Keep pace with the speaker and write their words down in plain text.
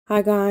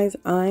Hi guys,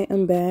 I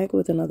am back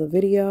with another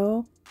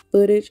video.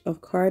 Footage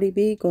of Cardi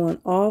B going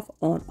off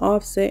on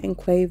Offset and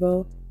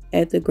Quavo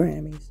at the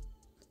Grammys.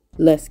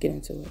 Let's get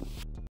into it.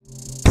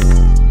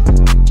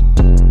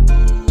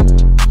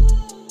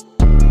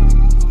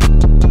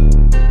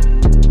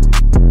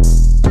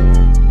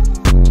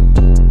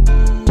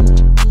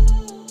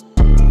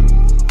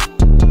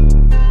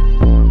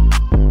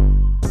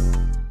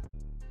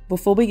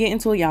 Before we get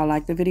into it, y'all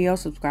like the video,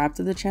 subscribe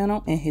to the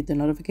channel, and hit the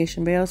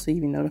notification bell so you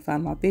be notified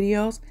of my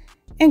videos.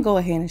 And go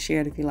ahead and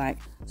share it if you like.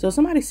 So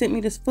somebody sent me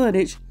this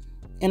footage,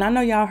 and I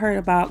know y'all heard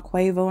about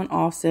Quavo and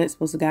Offset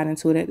supposed to got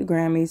into it at the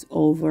Grammys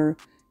over,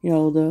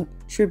 the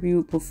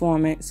tribute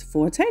performance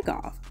for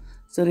Takeoff.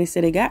 So they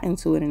said they got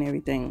into it and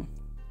everything.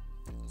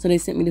 So they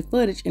sent me the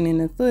footage, and in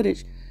the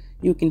footage,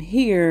 you can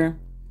hear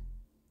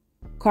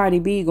Cardi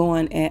B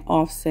going at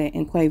Offset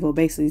and Quavo,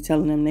 basically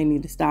telling them they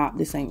need to stop.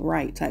 This ain't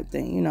right type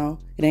thing,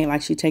 It ain't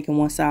like she taking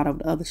one side over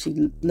the other.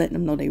 She letting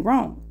them know they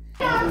wrong.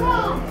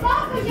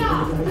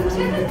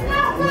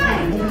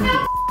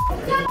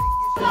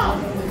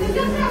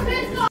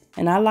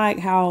 And I like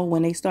how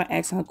when they start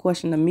asking her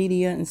questions, the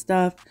media and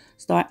stuff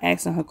start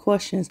asking her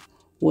questions,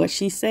 what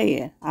she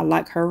said. I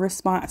like her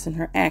response and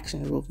her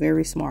actions were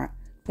very smart.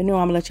 But I'm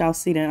gonna let y'all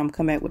see that. I'm gonna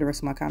come back with the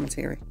rest of my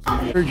commentary.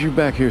 I heard you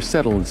back here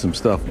settling some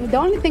stuff. The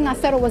only thing I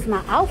settled was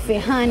my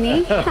outfit,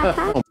 honey.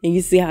 And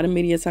you see how the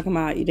media talking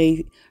about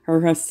they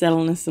heard her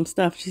settling some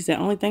stuff. She said,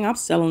 only thing I'm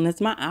selling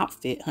is my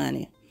outfit,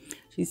 honey.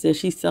 She said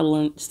she's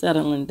settling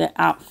that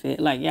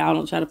outfit. Like, y'all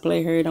don't try to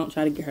play her. Don't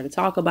try to get her to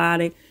talk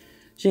about it.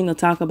 She ain't gonna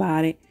talk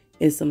about it.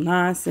 It's some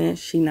nonsense.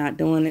 She not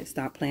doing it.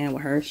 Stop playing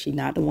with her. She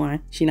not the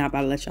one. She not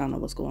about to let y'all know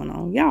what's going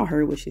on. Y'all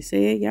heard what she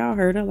said. Y'all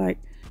heard her. Like,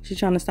 she's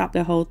trying to stop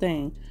that whole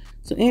thing.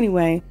 So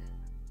anyway,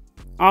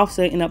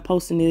 Offset ended up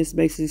posting this,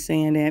 basically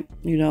saying that,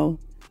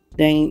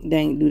 they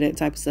ain't do that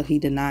type of stuff. He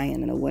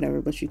denying it or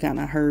whatever. But you kind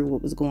of heard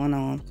what was going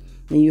on.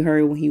 And you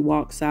heard when he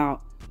walks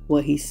out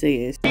what he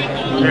says.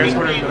 Hold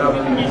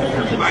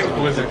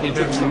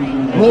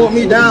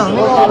me down.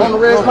 On the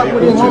red carpet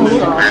with him.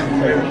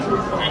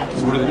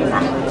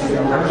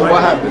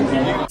 What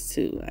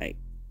happened? Like,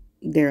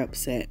 they're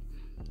upset.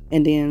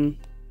 And then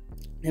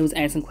they was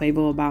asking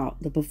Quavo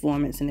about the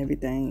performance and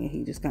everything, and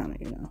he just kind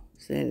of,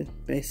 said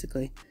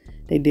basically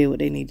they did what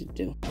they needed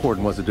to do.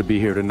 Important was it to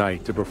be here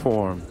tonight to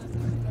perform?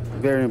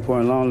 Very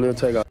important. Long live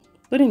Takeoff.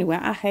 But anyway,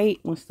 I hate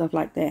when stuff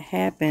like that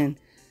happen.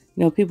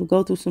 People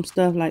go through some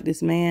stuff like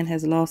this man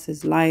has lost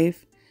his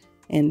life,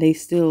 and they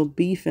still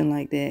beefing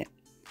like that.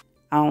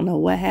 I don't know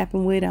what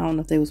happened with it. I don't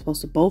know if they were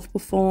supposed to both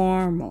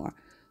perform, or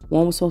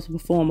one was supposed to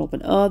perform over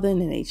the other,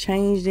 and then they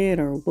changed it,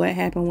 or what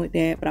happened with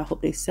that. But I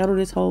hope they settle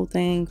this whole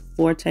thing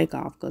for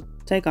Takeoff, because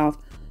Takeoff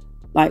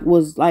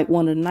was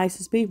one of the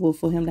nicest people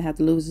for him to have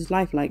to lose his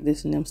life like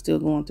this, and them still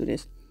going through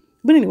this.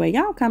 But anyway,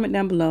 y'all comment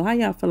down below how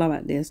y'all feel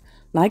about this.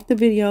 Like the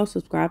video,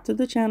 subscribe to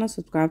the channel,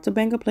 subscribe to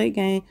Banger Plate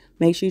Game.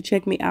 Make sure you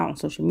check me out on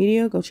social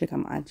media. Go check out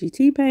my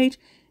IGT page,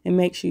 and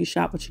make sure you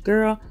shop with your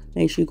girl.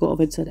 Make sure you go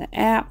over to the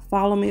app.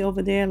 Follow me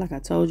over there. Like I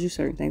told you,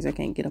 certain things I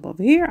can't get up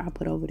over here, I'll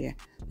put over there.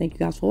 Thank you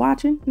guys for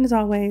watching, and as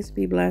always,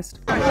 be blessed.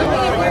 All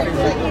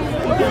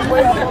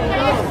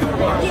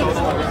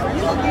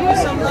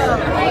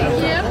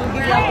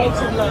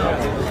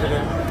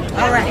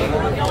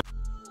right.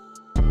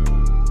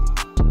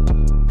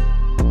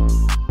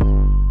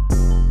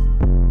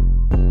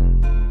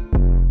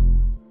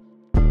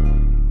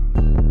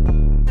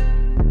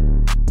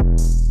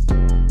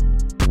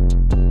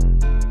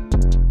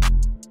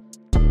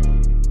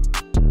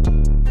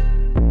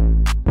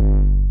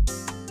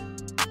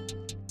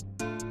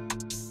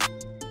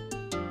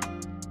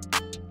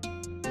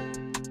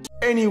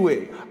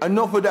 Anyway,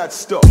 enough of that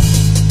stuff.